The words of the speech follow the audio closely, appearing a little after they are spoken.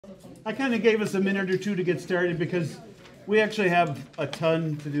I kind of gave us a minute or two to get started because we actually have a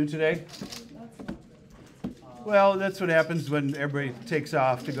ton to do today. Well, that's what happens when everybody takes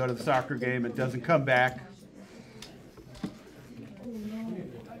off to go to the soccer game and doesn't come back.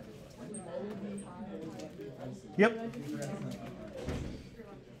 Yep.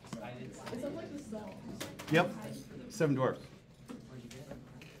 Yep. Seven Dwarfs.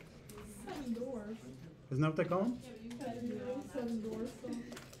 Isn't that what they call them?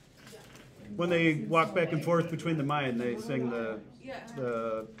 When they walk back and forth between the Mayan, they sing the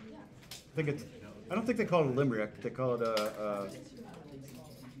I don't think they call it a limerick. They call it a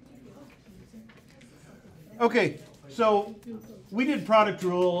Okay, so we did product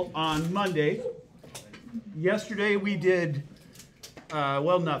rule on Monday. Yesterday we did,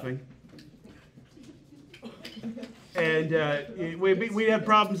 well, nothing. And we had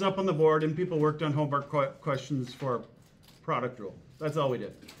problems up on the board, and people worked on homework questions for product rule. That's all we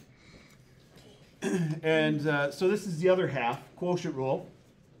did. And so this is the other half, quotient rule.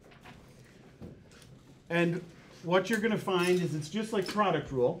 And what you're going to find is it's just like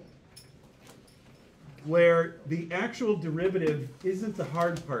product rule, where the actual derivative isn't the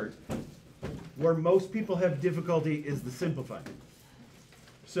hard part. Where most people have difficulty is the simplifying.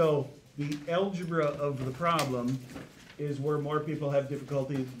 So the algebra of the problem is where more people have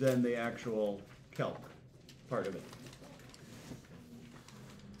difficulty than the actual calc part of it.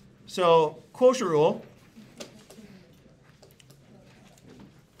 So quotient rule,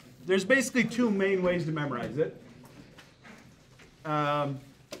 there's basically two main ways to memorize it.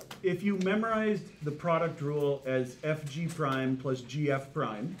 If you memorized the product rule as fg prime plus gf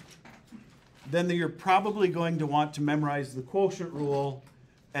prime, then you're probably going to want to memorize the quotient rule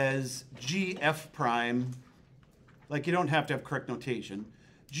as gf prime, like you don't have to have correct notation,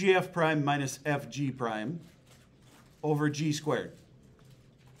 gf prime minus fg prime over g squared.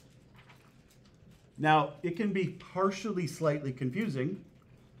 Now, it can be partially slightly confusing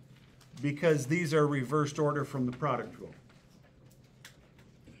because these are reversed order from the product rule.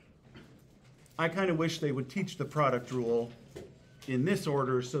 I kind of wish they would teach the product rule in this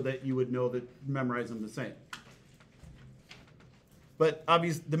order so that you would know that memorize them the same. But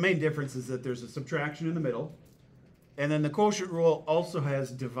obviously, the main difference is that there's a subtraction in the middle, and then the quotient rule also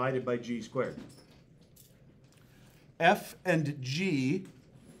has divided by g squared. F and g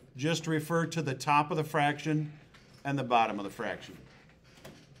just refer to the top of the fraction and the bottom of the fraction.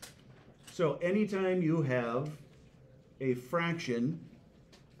 So anytime you have a fraction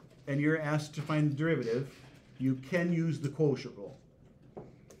and you're asked to find the derivative, you can use the quotient rule.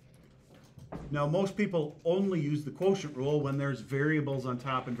 Now, most people only use the quotient rule when there's variables on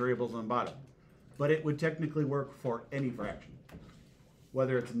top and variables on bottom. But it would technically work for any fraction,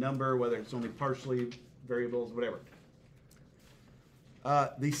 whether it's a number, whether it's only partially variables, whatever.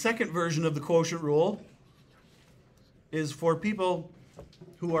 The second version of the quotient rule is for people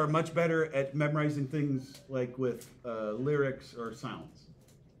who are much better at memorizing things like with lyrics or sounds.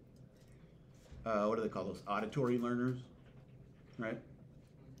 What do they call those? Auditory learners, right?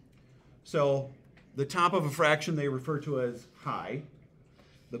 So the top of a fraction they refer to as high,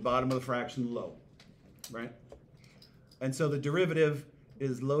 the bottom of the fraction low, right? And so the derivative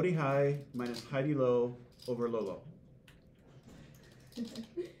is low d high minus high d low over low low.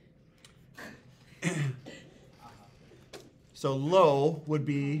 So low would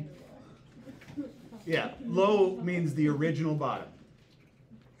be, low means the original bottom.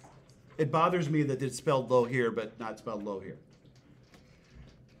 It bothers me that it's spelled low here, but not spelled low here.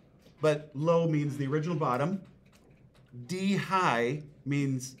 But low means the original bottom. D high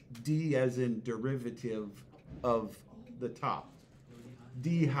means D as in derivative of the top.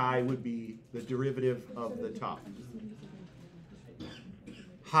 D high would be the derivative of the top.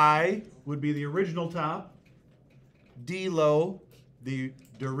 High would be the original top. D low, the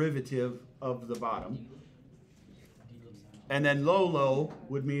derivative of the bottom. And then low low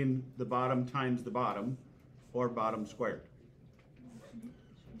would mean the bottom times the bottom, or bottom squared.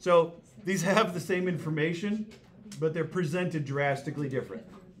 So these have the same information, but they're presented drastically different.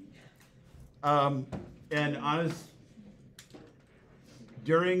 And honest,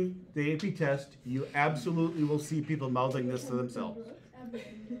 during the AP test, you absolutely will see people mouthing this to themselves.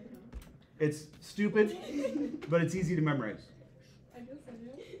 It's stupid, but it's easy to memorize.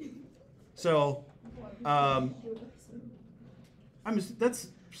 So, that's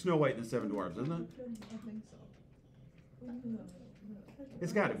Snow White and the Seven Dwarfs, isn't it?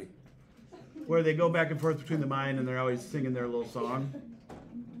 It's got to be. Where they go back and forth between the Mayan and they're always singing their little song.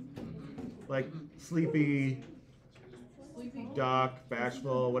 Like Sleepy, Doc,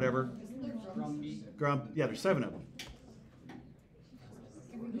 Bashful, whatever. Grump. Yeah, there's 7 of them.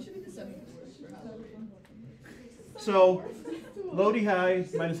 So low D high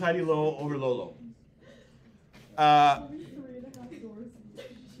minus high D low over low low.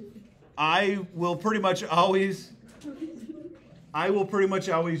 I will pretty much always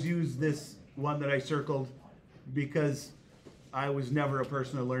use this one that I circled because I was never a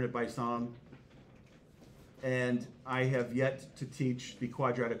person to learn it by song. And I have yet to teach the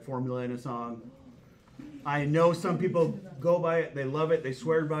quadratic formula in a song. I know some people go by it, they love it, they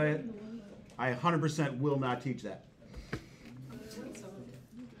swear by it. I 100% will not teach that.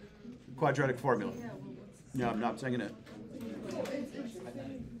 Quadratic formula. No, I'm not singing it.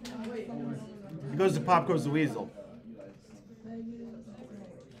 It goes to Pop Goes the Weasel.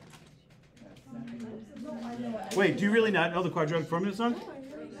 Wait, do you really not know the quadratic formula song?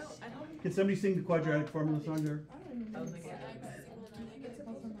 Can somebody sing the quadratic formula song there?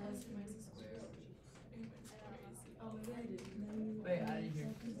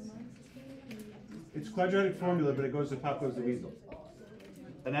 It's quadratic formula, but it goes to Pop Goes the Weasel.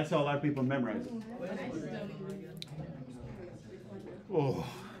 And that's how a lot of people memorize it. Oh.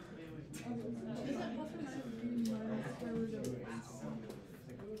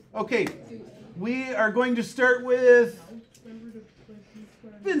 Okay, we are going to start with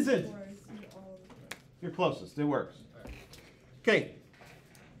Vincent. You're closest, it works. Okay,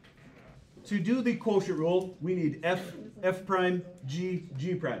 to do the quotient rule, we need F prime, G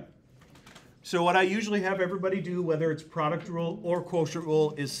prime. So what I usually have everybody do, whether it's product rule or quotient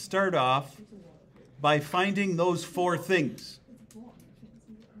rule, is start off by finding those four things.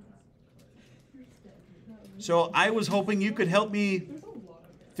 So I was hoping you could help me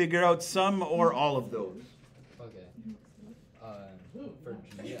figure out some or all of those. Okay. For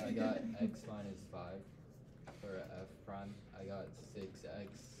G, I got x minus 5. For F prime, I got 6x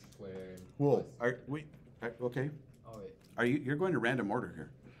squared. Whoa. Plus... Okay. Oh, wait. You're going to random order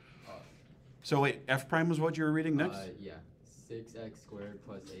here. So wait, F prime was what you were reading next? Yeah. 6x squared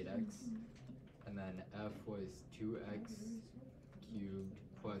plus 8x. And then F was 2x cubed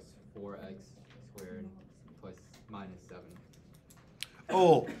plus 4x squared plus minus 7.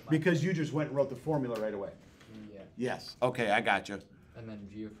 Oh, because you just went and wrote the formula right away. Yeah. Yes. Okay, I got you. And then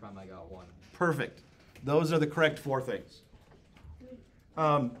G of prime, I got 1. Perfect. Those are the correct four things.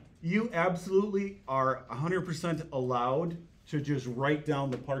 You absolutely are 100% allowed to just write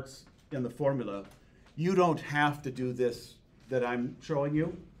down the parts in the formula. You don't have to do this that I'm showing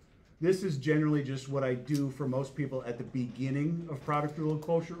you. This is generally just what I do for most people at the beginning of product rule and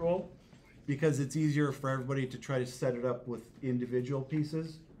quotient rule, because it's easier for everybody to try to set it up with individual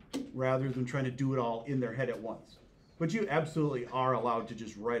pieces rather than trying to do it all in their head at once. But you absolutely are allowed to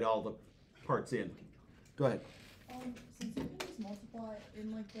just write all the parts in. Go ahead. Since you can just multiply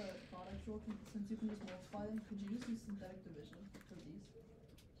in like the product rule, since you can just multiply them, could you just use synthetic division for these?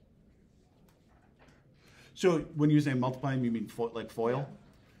 So when you say multiplying, you mean like FOIL? Yeah.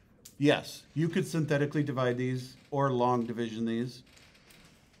 Yes, you could synthetically divide these or long division these.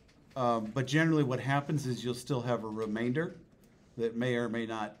 But generally what happens is you'll still have a remainder that may or may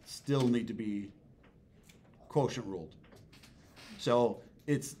not still need to be quotient ruled. So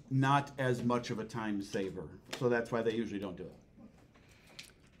it's not as much of a time saver. So that's why they usually don't do it.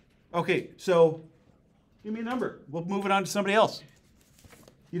 Okay, so give me a number. We'll move it on to somebody else.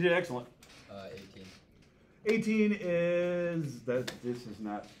 You did excellent. 18. 18 is, this is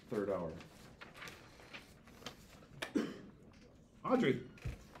not third hour. Audrey,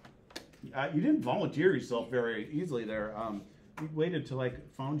 you didn't volunteer yourself very easily there. We waited till I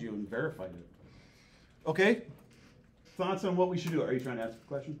found you and verified it. Okay, thoughts on what we should do? Are you trying to ask a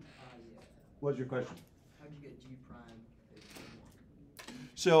question? Yeah. What's your question? How'd you get G prime?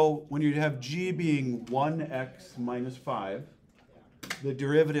 So when you have G being 1x minus 5, the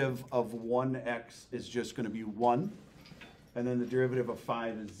derivative of 1x is just going to be 1, and then the derivative of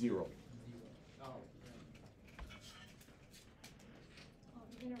 5 is 0. Oh,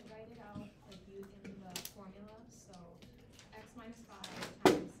 You're going to write it out like using the formula. So x minus 5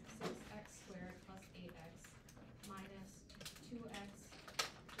 times 6x squared plus 8x minus 2x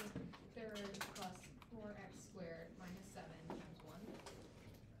to the third plus 4x squared minus 7 times 1.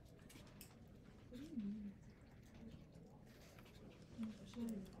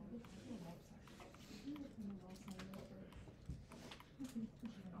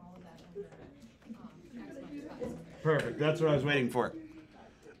 And all of that under x minus 5. Perfect. That's what I was waiting for.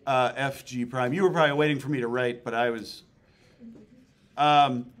 FG prime. You were probably waiting for me to write, but I was.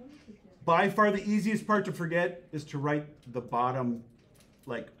 By far the easiest part to forget is to write the bottom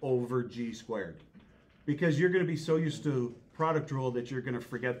like over G squared. Because you're going to be so used to product rule that you're going to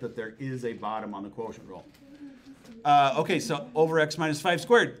forget that there is a bottom on the quotient rule. Okay, so over x minus 5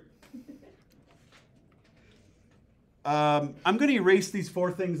 squared. I'm going to erase these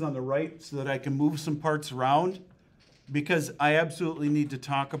four things on the right so that I can move some parts around, because I absolutely need to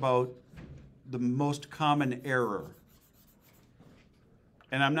talk about the most common error.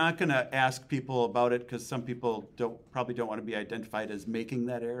 And I'm not going to ask people about it because some people probably don't want to be identified as making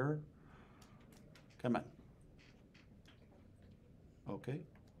that error. Come on. Okay.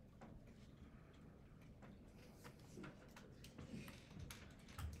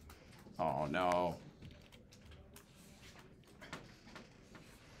 Oh, no.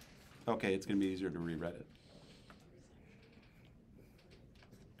 Okay, it's going to be easier to reread it.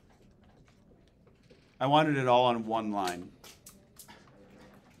 I wanted it all on one line.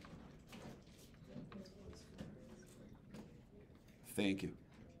 Thank you.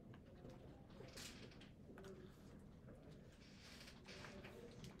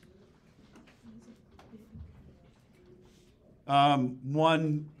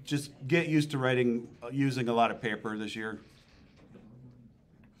 One, just get used to writing, using a lot of paper this year.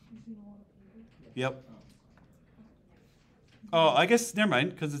 Yep. Oh, I guess, never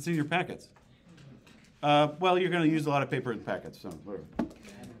mind, because it's in your packets. Well, you're going to use a lot of paper in packets, so whatever.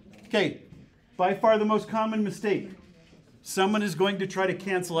 Okay, by far the most common mistake. Someone is going to try to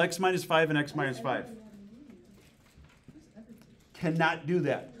cancel x minus 5 and x minus 5. Cannot do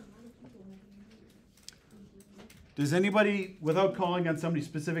that. Does anybody, without calling on somebody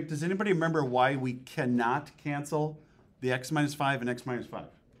specific, does anybody remember why we cannot cancel the x minus 5 and x minus 5?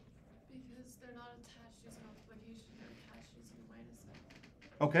 Because they're not attached using multiplication, they're attached using minus.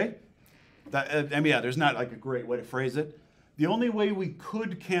 Okay. I mean, yeah, there's not like a great way to phrase it. The only way we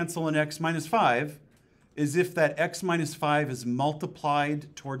could cancel an x minus 5 is if that x minus 5 is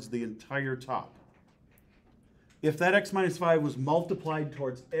multiplied towards the entire top. If that x minus 5 was multiplied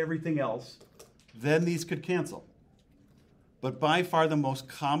towards everything else, then these could cancel. But by far the most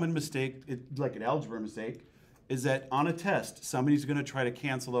common mistake, like an algebra mistake, is that on a test, somebody's going to try to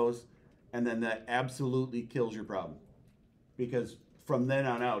cancel those, and then that absolutely kills your problem. Because from then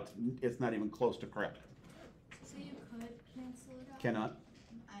on out, it's not even close to correct. So you could cancel it out? Cannot.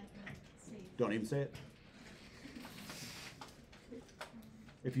 See. Don't even say it.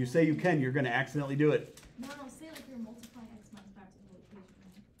 If you say you can, you're going to accidentally do it. No, say like you're multiplying x minus 5 to the equation,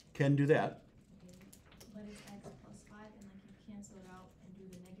 right? Can do that. But it's x plus 5 and like you cancel it out and do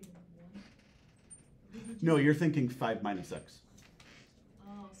the negative 1. No, you're thinking 5 minus x.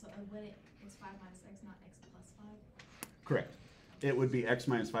 Oh, so it's 5 minus x, not x plus 5? Correct. It would be x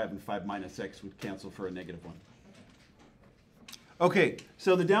minus 5 and 5 minus x would cancel for a negative 1. Okay,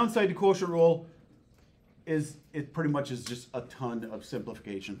 so the downside to quotient rule is it pretty much is just a ton of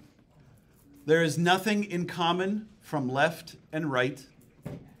simplification. There is nothing in common from left and right.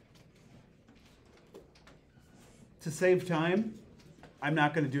 To save time, I'm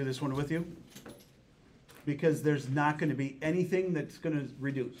not going to do this one with you because there's not going to be anything that's going to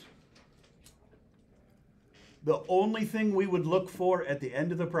reduce. The only thing we would look for at the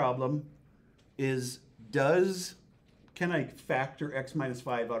end of the problem is can I factor x minus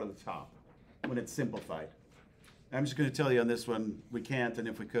 5 out of the top when it's simplified? I'm just going to tell you on this one, we can't, and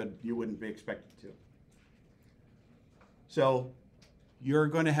if we could, you wouldn't be expected to. So you're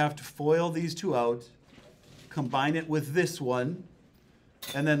going to have to FOIL these two out, combine it with this one,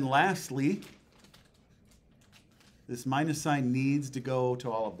 and then lastly, this minus sign needs to go to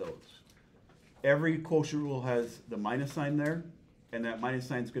all of those. Every quotient rule has the minus sign there, and that minus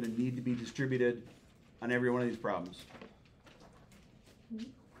sign is going to need to be distributed on every one of these problems.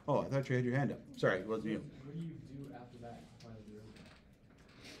 Oh, I thought you had your hand up. Sorry, it wasn't you. What do you do after that? Find the derivative?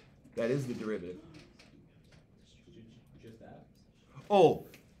 That is the derivative. Just that? Oh,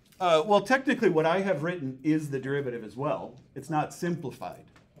 well, technically what I have written is the derivative as well. It's not simplified.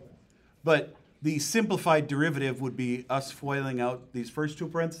 Okay. But the simplified derivative would be us FOILing out these first two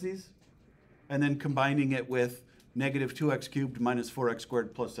parentheses and then combining it with negative 2x cubed minus 4x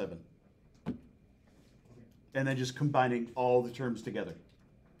squared plus 7. And then just combining all the terms together.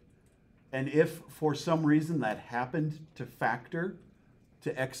 And if for some reason that happened to factor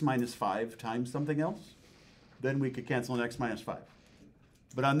to x minus 5 times something else, then we could cancel an x minus 5.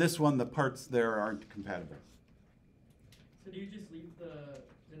 But on this one, the parts there aren't compatible. So do you just leave the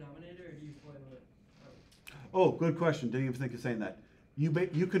denominator or do you FOIL it out? Oh, good question. Didn't even think of saying that.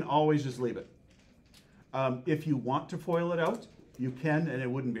 You can always just leave it. If you want to FOIL it out, you can, and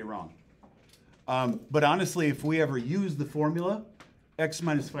it wouldn't be wrong. But honestly, if we ever use the formula, x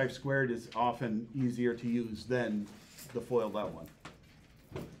minus 5 squared is often easier to use than the FOILed out one.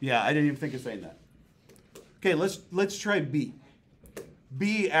 Yeah, I didn't even think of saying that. Okay, let's try B.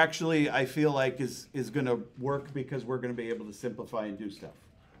 B actually, I feel like, is going to work because we're going to be able to simplify and do stuff.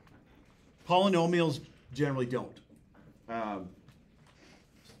 Polynomials generally don't.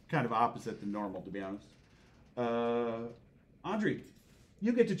 Kind of opposite than normal, to be honest. Audrey,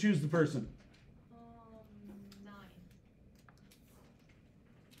 you get to choose the person. 9.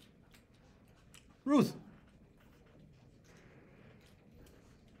 Ruth,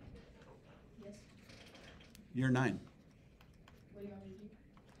 Yes. you're 9. What do you want me to do?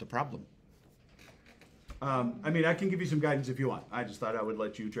 The problem. I mean, I can give you some guidance if you want. I just thought I would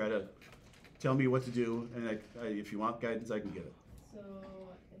let you try to tell me what to do, and if you want guidance, I can give it. So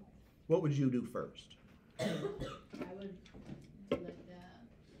What would you do first? I would do like that.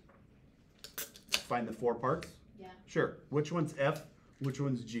 Find the 4 parts? Yeah. Sure. Which one's F? Which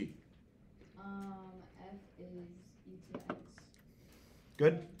one's G? F is e to the x.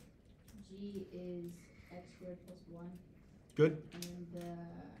 Good? G is x squared plus 1. Good? And then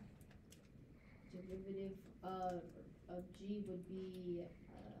the derivative of g would be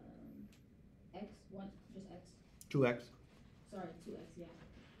x1, just x. 2x. Sorry, 2x, yeah.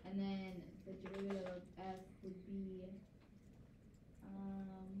 And then the derivative of f would be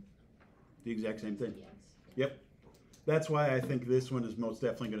The exact same thing. dx. Yep. That's why I think this one is most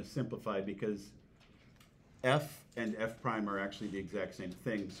definitely going to simplify, because F and F prime are actually the exact same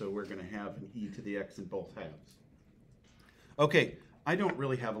thing, so we're going to have an e to the x in both halves. Okay, I don't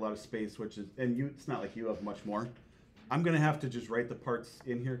really have a lot of space, and it's not like you have much more. I'm going to have to just write the parts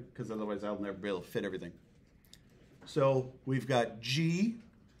in here, because otherwise I'll never be able to fit everything. So we've got G,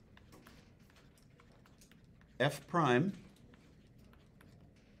 F prime,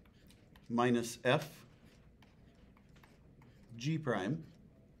 minus F, G prime,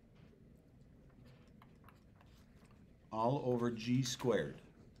 all over G squared.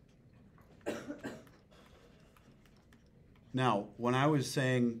 Now, when I was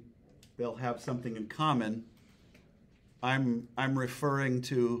saying they'll have something in common, I'm referring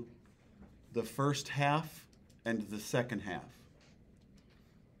to the first half and the second half.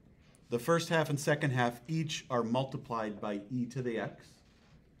 The first half and second half each are multiplied by e to the x.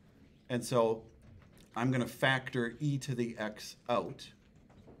 And so I'm going to factor e to the x out.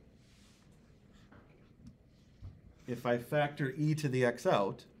 If I factor e to the x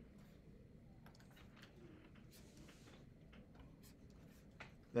out,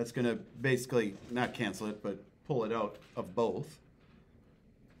 that's going to basically not cancel it, but pull it out of both.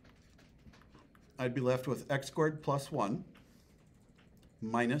 I'd be left with x squared plus 1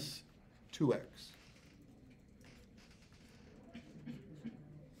 minus 2x.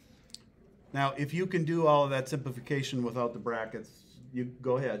 Now, if you can do all of that simplification without the brackets, you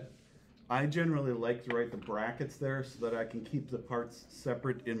go ahead. I generally like to write the brackets there so that I can keep the parts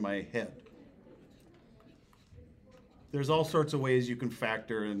separate in my head. There's all sorts of ways you can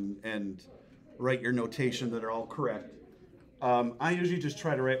factor and write your notation that are all correct. I usually just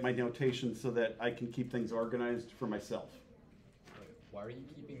try to write my notation so that I can keep things organized for myself. Wait, why are you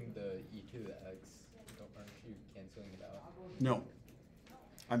keeping the e to the x? Aren't you canceling it out? No,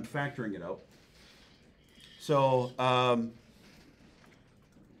 I'm factoring it out. So,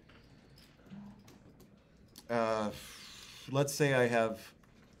 let's say I have,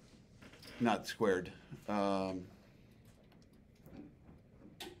 not squared,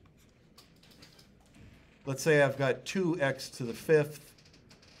 let's say I've got 2x to the 5th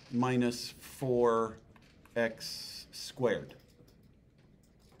minus 4x squared.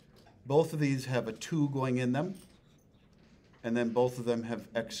 Both of these have a 2 going in them, and then both of them have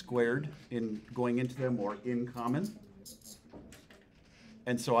x squared going into them or in common.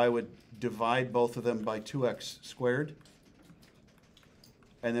 And so I would divide both of them by 2x squared.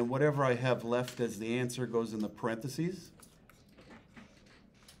 And then whatever I have left as the answer goes in the parentheses.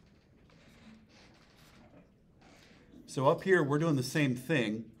 So up here, we're doing the same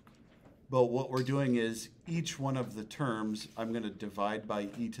thing, but what we're doing is each one of the terms, I'm going to divide by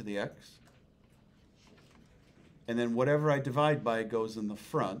e to the x. And then whatever I divide by goes in the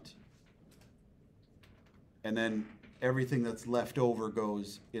front. And then everything that's left over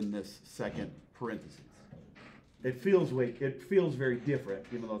goes in this second parentheses. It feels very different,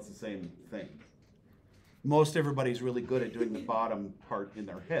 even though it's the same thing. Most everybody's really good at doing the bottom part in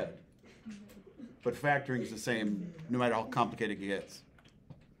their head. But factoring is the same, no matter how complicated it gets.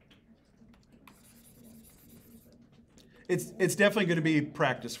 It's definitely going to be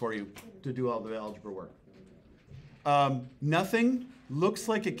practice for you to do all the algebra work. Nothing looks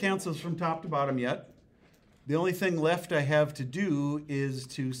like it cancels from top to bottom yet. The only thing left I have to do is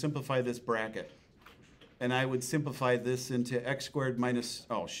to simplify this bracket. And I would simplify this into x squared minus,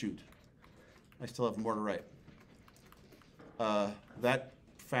 oh shoot, I still have more to write. That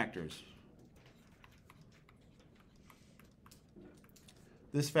factors.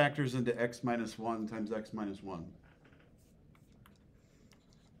 This factors into x minus 1 times x minus 1.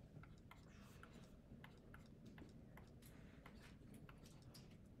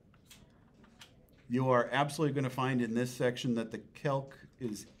 You are absolutely going to find in this section that the calc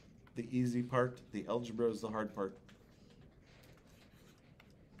is the easy part, the algebra is the hard part.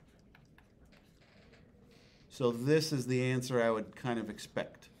 So this is the answer I would kind of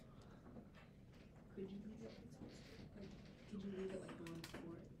expect. Could you leave it, like, could you leave it like going for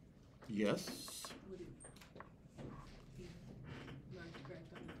it? Yes. Would it be not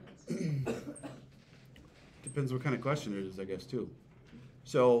correct on the test? Depends what kind of question it is, I guess, too.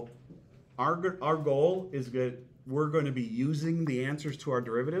 So our goal is good. We're going to be using the answers to our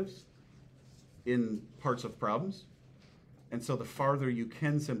derivatives in parts of problems. And so the farther you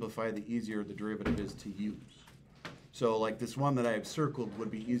can simplify, the easier the derivative is to use. So like this one that I have circled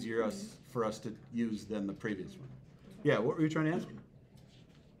would be easier for us to use than the previous one. Yeah, what were you trying to ask?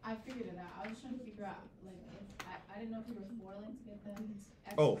 I figured it out. I was trying to figure out, like, if I didn't know if you were foiling to get the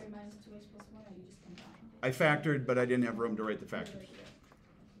x Oh. squared minus 2h plus 1, or you just combined it. I factored, but I didn't have room to write the factors.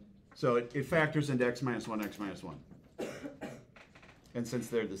 So it factors into x minus 1, x minus 1. And since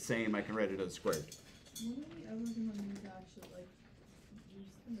they're the same, I can write it as squared. When are we ever gonna use actually like use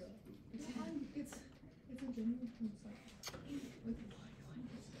it's fine, it's a genuine concept.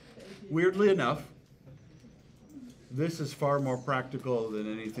 Like, Weirdly enough, this is far more practical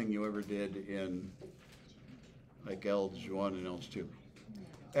than anything you ever did in like Alg 1 and Alg 2.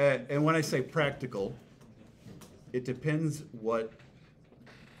 And when I say practical, it depends what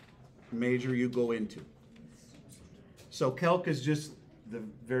major you go into. So calc is just the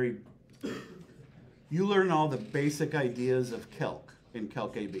very, you learn all the basic ideas of calc in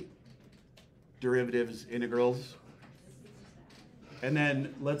Calc AB. Derivatives, integrals. And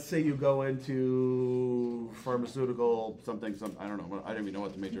then let's say you go into pharmaceutical something, I don't know, I don't even know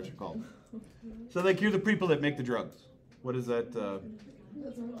what the majors are called. So like you're the people that make the drugs. What is that?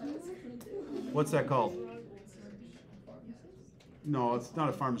 that's what I was gonna do. What's that called? No, it's not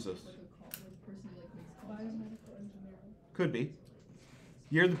a pharmacist. Biomedical engineering. Could be.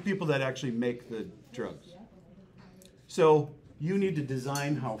 You're the people that actually make the drugs. So you need to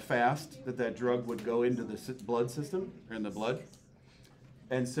design how fast that drug would go into the blood system, or in the blood.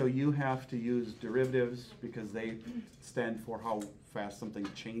 And so you have to use derivatives because they stand for how fast something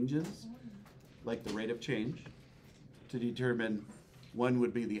changes, like the rate of change, to determine when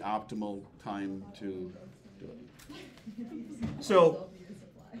would be the optimal time to do it. So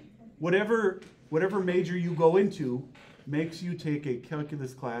whatever major you go into makes you take a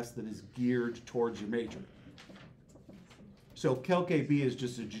calculus class that is geared towards your major. So Calc AB is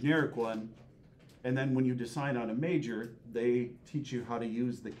just a generic one, and then when you decide on a major, they teach you how to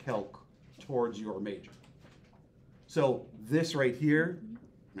use the calc towards your major. So this right here,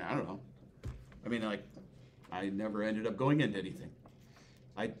 I don't know. I mean, like, I never ended up going into anything.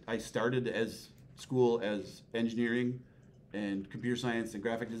 I started school as engineering and computer science and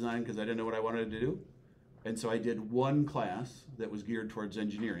graphic design because I didn't know what I wanted to do. And so I did one class that was geared towards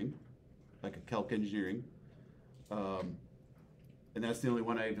engineering, like a calc engineering. And that's the only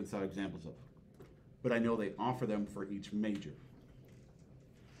one I even saw examples of. But I know they offer them for each major.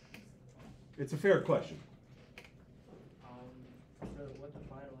 It's a fair question. So what the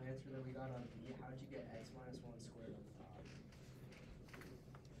final answer that we got on B, how'd you get x minus 1 squared on the top?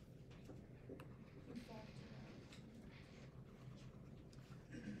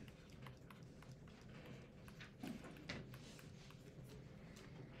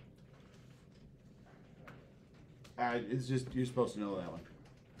 It's just, you're supposed to know that one.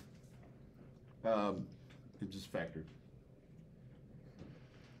 It's just factored.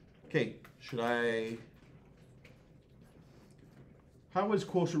 Okay, how does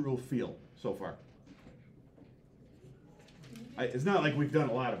quotient rule feel so far? It's not like we've done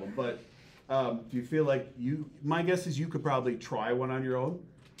a lot of them, but do you feel like my guess is you could probably try one on your own,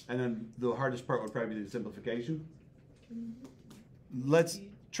 and then the hardest part would probably be the simplification. Let's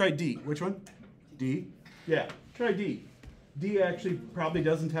try D. Which one? D? Yeah, try D. D actually probably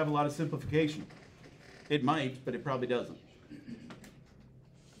doesn't have a lot of simplification. It might, but it probably doesn't.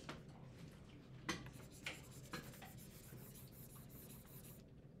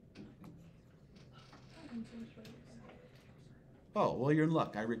 Oh, well, you're in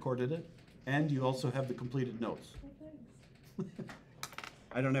luck. I recorded it, and you also have the completed notes.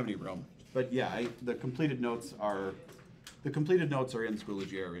 I don't have any room, but yeah, the completed notes are in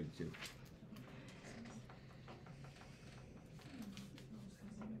Schoology already too.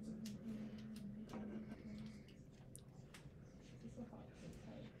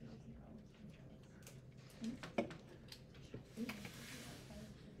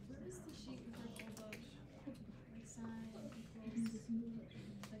 Where is the sheet with like all the, like sine equals,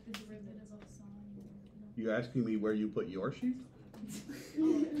 like the derivatives of sine? You asking me where you put your sheet? I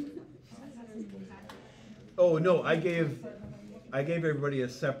had it Oh, no, I gave everybody a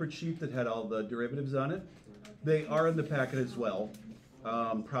separate sheet that had all the derivatives on it. They are in the packet as well.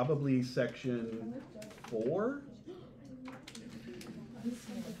 Probably section 4.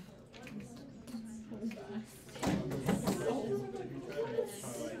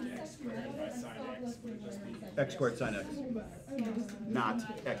 X squared sine x, not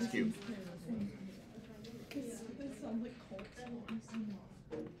x cubed.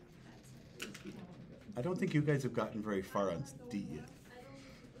 I don't think you guys have gotten very far on D yet.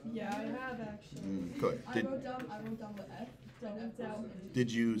 Yeah, I have actually. Good. I wrote down the F.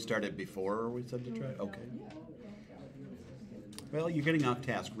 Did you start it before we said to try? Okay. Well, you're getting off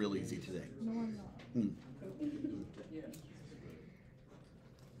task real easy today. No, I'm not.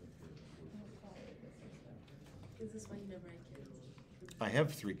 Is this why you never had kids? I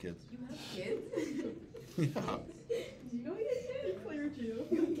have 3 kids. You have kids? Yeah. You know you cleared you.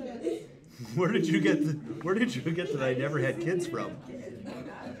 Where did you get that I never had kids from?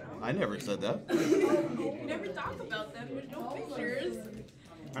 I never said that. You never talk about them. There's no pictures.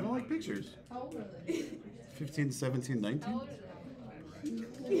 I don't like pictures. How old are they? 15, 17, 19?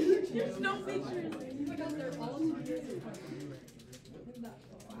 There's no pictures. Because they're all together.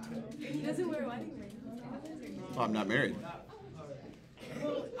 He doesn't wear a wedding ring. Oh, I'm not married.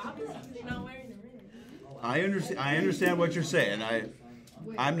 Well, obviously you're not wearing a ring. I understand what you're saying.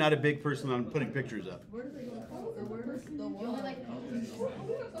 I'm not a big person on putting pictures up. Where do they go? Or where does the one like?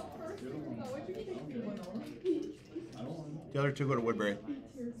 The other 2 go to Woodbury.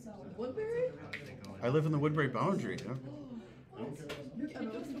 Woodbury? I live in the Woodbury boundary. Huh?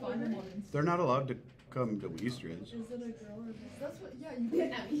 They're not allowed to come to Eastridge. Is it a girl or boy? That's what. Yeah, you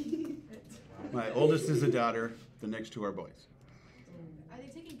get at me. My oldest is a daughter. The next 2 are boys. Are they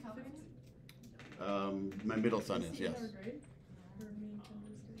taking covenants? My middle son is, yes. Grade? Or me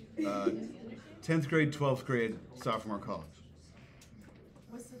and 10th grade, 12th grade, sophomore college.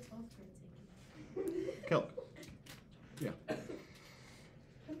 What's the 12th grade taking? Calc. Yeah.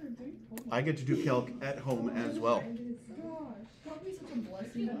 I get to do calc at home as well. Gosh, that would be such a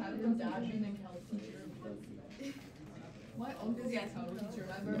blessing to have your dad being a calc teacher. Because my uncle's a calc teacher,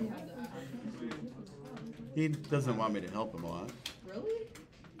 and I've already had to ask. He doesn't want me to help him a lot. Really?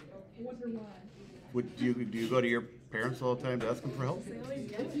 I wonder why. Do you go to your parents all the time to ask them for help? If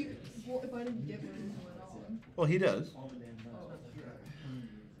I didn't get where he went on. Well, he does.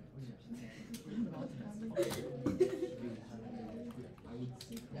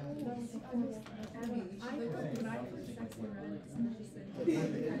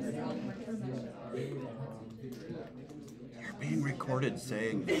 You're being recorded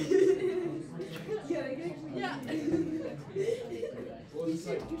saying this. Yeah. Yours as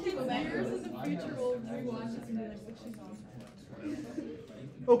a future will rewatch this and be like, what's she talking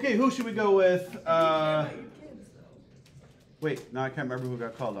about? Okay, who should we go with? Wait, no, I can't remember who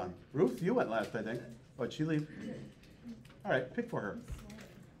got called on. Ruth, you went last, I think. Oh, did she leave? All right, pick for her.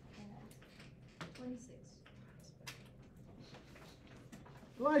 26.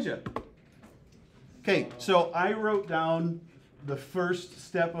 Elijah. Okay, so I wrote down the first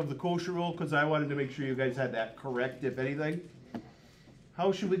step of the kosher rule because I wanted to make sure you guys had that correct, if anything.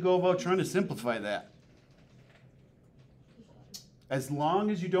 How should we go about trying to simplify that? As long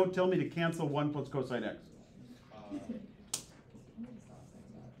as you don't tell me to cancel 1 plus cosine x. Can I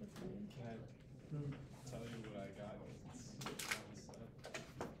tell you what I got?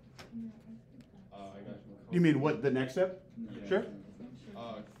 I got You mean what, the next step? yeah. Sure.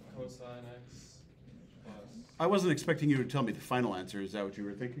 Cosine x plus. I wasn't expecting you to tell me the final answer. Is that what you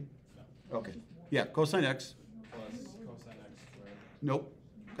were thinking? No. Okay. Yeah, cosine x. Plus cosine x squared. Nope.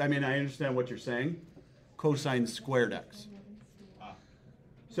 I mean, I understand what you're saying. Cosine squared x. Ah.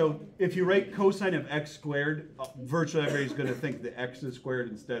 So if you write cosine of x squared, virtually everybody's going to think the x is squared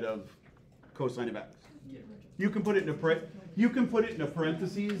instead of cosine of x. You can put it in a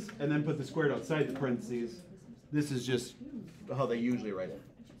parentheses and then put the squared outside the parentheses. This is just how they usually write it.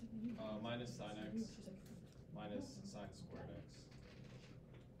 Minus sine x minus sine squared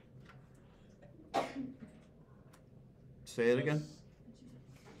x. Say it again.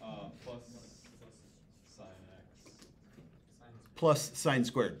 Plus sine x. Plus sine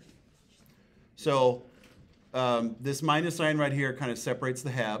squared. So this minus sign right here kind of separates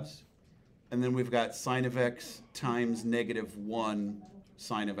the halves. And then we've got sine of x times -1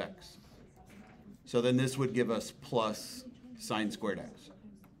 sine of x. So then this would give us plus sine squared x.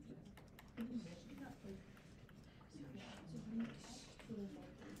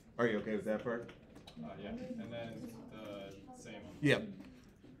 Are you okay with that part? Yeah, and then the same. Yeah.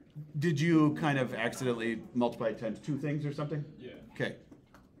 Did you kind of accidentally multiply times 2 things or something? Yeah. Okay.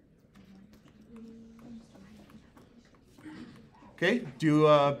 Okay,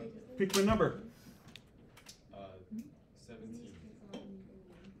 pick my number. 17.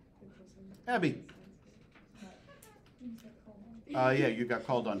 Abby. Yeah, you got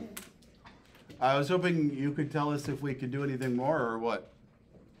called on. I was hoping you could tell us if we could do anything more or what?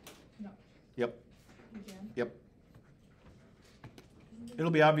 No. Yep, You can. yep.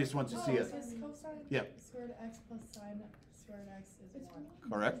 It'll be obvious once you see it. Because cosine Yeah. square root of x plus sine square root of x is 1.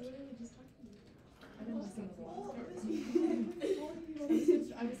 Correct. I didn't listen to the last part.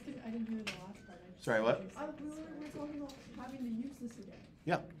 I didn't hear the last part. I just Sorry, what? We were talking about having to use this again.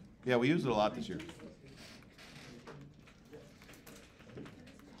 Yeah, yeah, we used it a lot this year.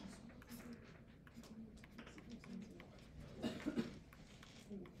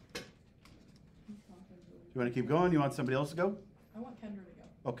 You want to keep going? You want somebody else to go? I want Kendra to go.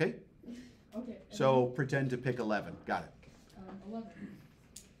 Okay, Okay. and so pretend to pick 11. Got it. then, 11.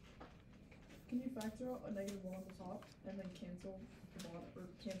 Can you factor out a negative 1 at the top and then cancel the bottom, or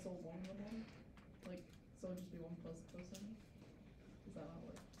cancel 1 on the bottom? Like, so it'd just be 1 plus cosine? Does that not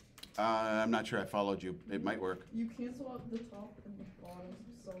work? I'm not sure I followed you. It might work. You cancel out the top and the bottom,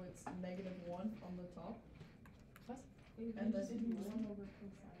 so it's negative 1 on the top. And then if you 1 over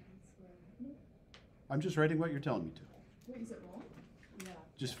cosine square. I'm just writing what you're telling me to. Wait, is it wrong? Yeah.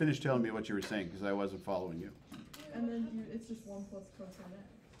 Just finish telling me what you were saying because I wasn't following you. And then it's just 1 plus cosine x.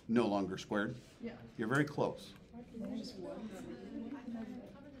 No longer squared. Yeah. You're very close. Just 1.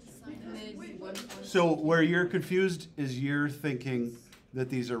 And then it's 1 plus. So where you're confused is you're thinking that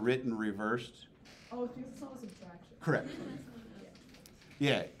these are written reversed. Oh, it's because it's not a subtraction. Correct.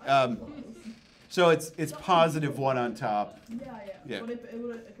 Yeah. So it's positive 1 on top. Yeah. Yeah. But if it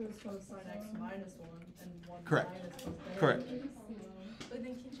was cosine x minus 1 and 1 Correct. minus cosine. Correct. But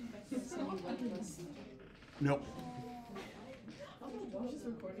then can't you factor some 1 plus? Nope. I'm gonna watch this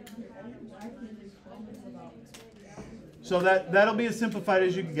recording and hear all your backhanded comments about So that'll be as simplified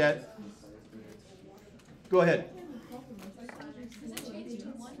as you can get. Go ahead.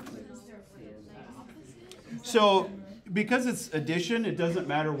 So because it's addition, it doesn't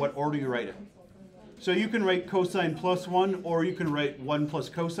matter what order you write it. So you can write cosine plus 1, or you can write 1 plus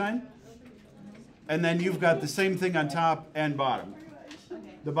cosine. And then you've got the same thing on top and bottom.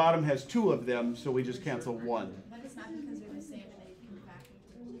 The bottom has 2 of them, so we just cancel 1. But it's not because they're the same and they can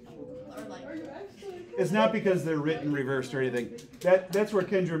factor. Or like. It's not because they're written reversed or anything. That's where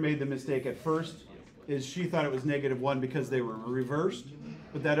Kendra made the mistake at first, is she thought it was negative 1 because they were reversed,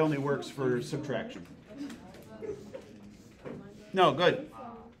 but that only works for subtraction. No, good.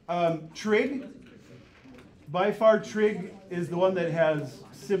 Trig, by far trig is the one that has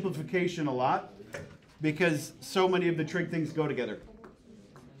simplification a lot because so many of the trig things go together.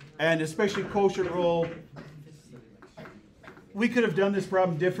 And especially quotient rule, we could have done this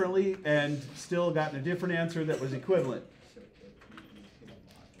problem differently and still gotten a different answer that was equivalent.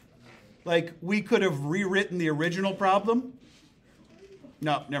 Like, we could have rewritten the original problem.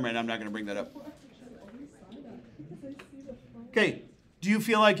 No, never mind, I'm not going to bring that up. Okay, do you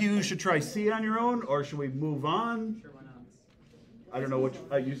feel like you should try C on your own, or should we move on? Sure, why not? I don't know which,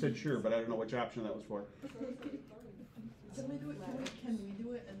 you said sure, but I don't know which option that was for. Can we do it? Can we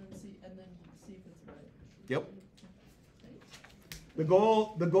do it and then see if it's right? Yep. The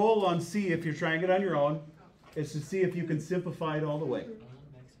goal on C, if you're trying it on your own, is to see if you can simplify it all the way.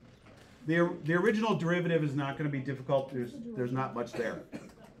 The original derivative is not going to be difficult. There's not much there.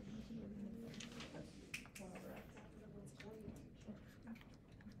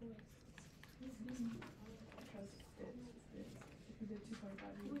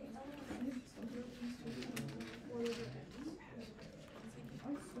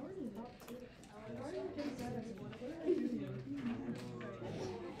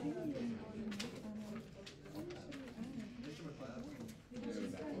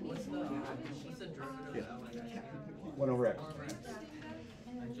 What's the derivative of L? 1 over x. I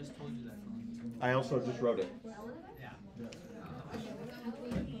just told you that. I also just wrote it. I'm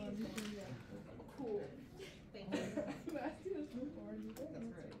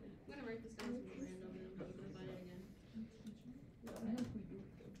gonna write this down so we random and I'm gonna find it again.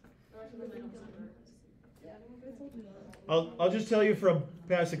 Or actually, my notes are- I'll just tell you from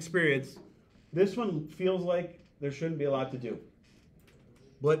past experience, this one feels like there shouldn't be a lot to do.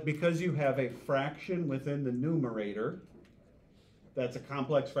 But because you have a fraction within the numerator, that's a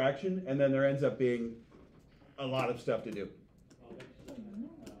complex fraction, and then there ends up being a lot of stuff to do.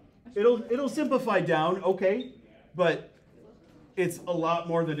 It'll simplify down, okay, but it's a lot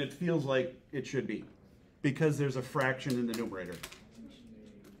more than it feels like it should be because there's a fraction in the numerator.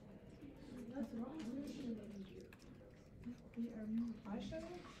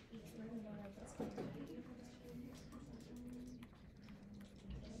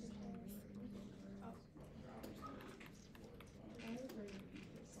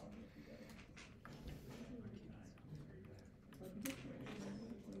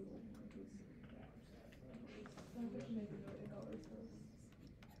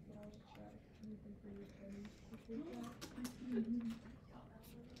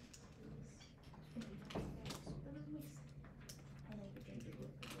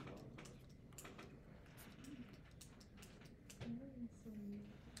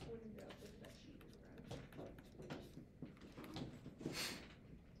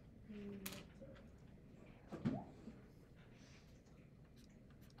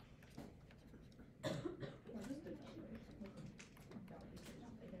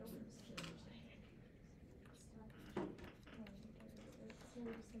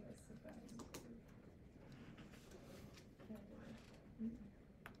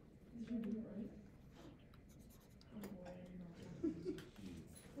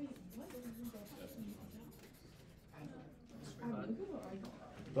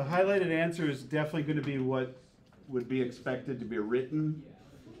 The highlighted answer is definitely going to be what would be expected to be written.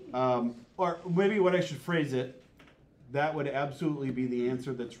 Or maybe what I should phrase it, that would absolutely be the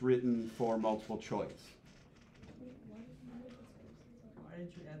answer that's written for multiple choice. Why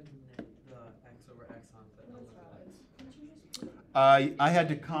didn't you add the x over x onto x? I had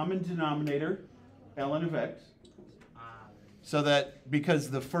to common denominator ln of x, so that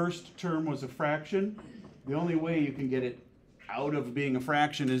because the first term was a fraction, the only way you can get it out of being a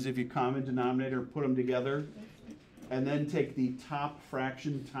fraction is if you common denominator, put them together, and then take the top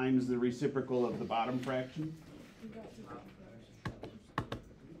fraction times the reciprocal of the bottom fraction.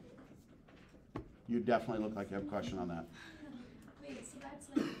 You definitely look like you have a question on that. Wait, so that's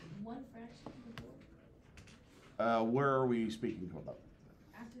like one fraction of the board? Where are we speaking about?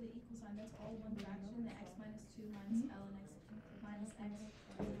 After the equal sign, that's all one fraction, the x minus 2 minus ln x minus x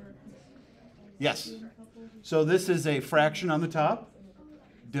over. Yes. So this is a fraction on the top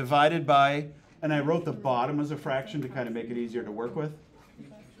divided by, and I wrote the bottom as a fraction to kind of make it easier to work with.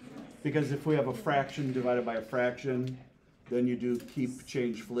 Because if we have a fraction divided by a fraction, then you do keep,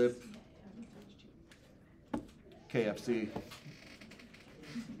 change, flip, KFC.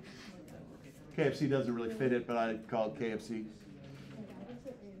 KFC doesn't really fit it, but I call it KFC.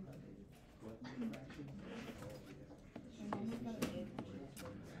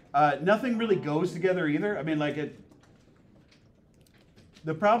 Nothing really goes together either. I mean, like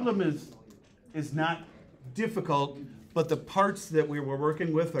the problem is not difficult, but the parts that we were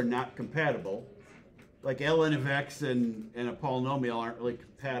working with are not compatible. Like ln of x and a polynomial aren't really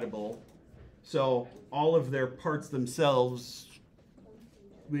compatible. So all of their parts themselves,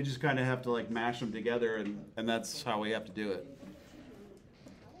 we just kind of have to like mash them together, and that's how we have to do it.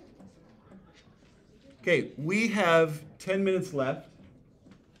 Okay, we have 10 minutes left.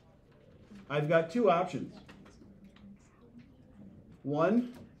 I've got two options.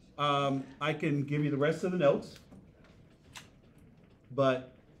 One, I can give you the rest of the notes,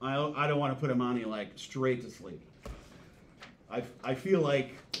 but I don't want to put them on you like straight to sleep. I feel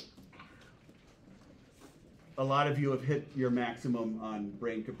like a lot of you have hit your maximum on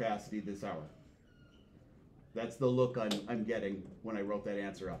brain capacity this hour. That's the look I'm getting when I wrote that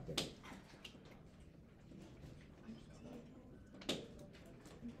answer up there.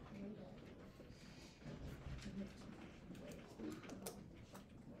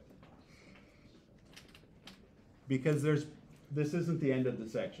 Because this isn't the end of the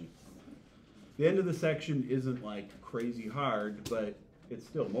section. The end of the section isn't like crazy hard, but it's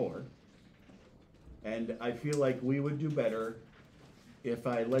still more. And I feel like we would do better if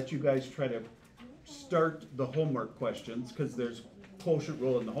I let you guys try to start the homework questions, because there's quotient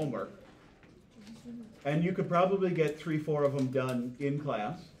rule in the homework. And you could probably get 3-4 of them done in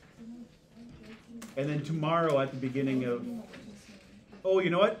class. And then tomorrow at the beginning of, oh, you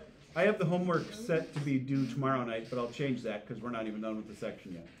know what? I have the homework set to be due tomorrow night, but I'll change that because we're not even done with the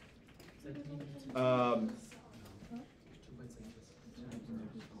section yet.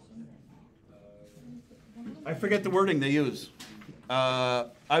 I forget the wording they use. I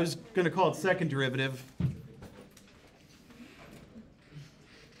was going to call it second derivative.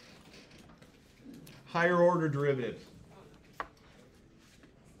 Higher order derivatives.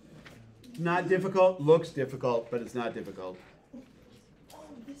 Not difficult, looks difficult, but it's not difficult.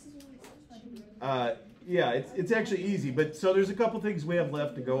 Yeah, it's actually easy, but so there's a couple things we have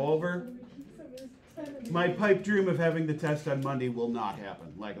left to go over. My pipe dream of having the test on Monday will not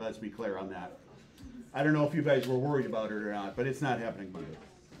happen. Like, let's be clear on that. I don't know if you guys were worried about it or not, but it's not happening Monday.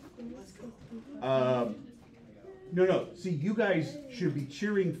 No. See, you guys should be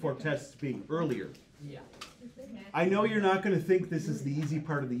cheering for tests being earlier. Yeah. I know you're not going to think this is the easy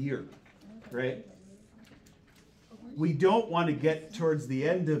part of the year, right? We don't want to get towards the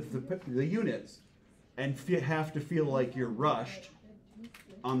end of the units and have to feel like you're rushed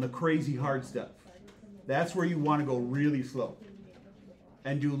on the crazy hard stuff. That's where you want to go really slow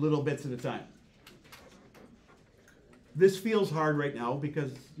and do little bits at a time. This feels hard right now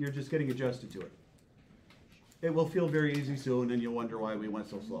because you're just getting adjusted to it. It will feel very easy soon, and you'll wonder why we went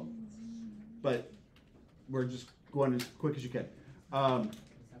so slow. But we're just going as quick as you can.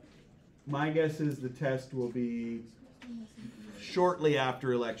 My guess is the test will be shortly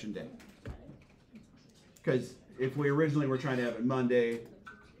after Election Day. Because if we originally were trying to have it Monday,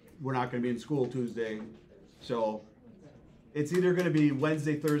 we're not going to be in school Tuesday. So it's either going to be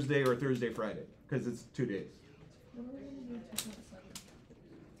Wednesday, Thursday, or Thursday, Friday, because it's 2 days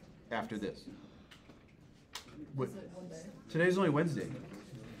after this. What? Is it one day? Today's only Wednesday.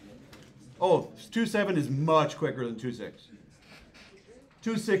 Oh, 2-7 is much quicker than 2-6.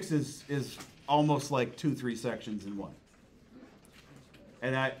 2-6 is almost like 2-3 sections in one.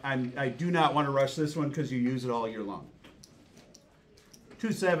 And I do not want to rush this one because you use it all year long.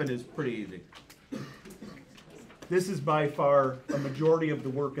 2-7 is pretty easy. This is by far a majority of the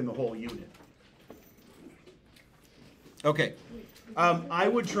work in the whole unit. Okay, I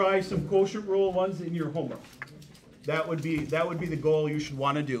would try some quotient rule ones in your homework. That would be the goal you should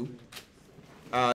want to do.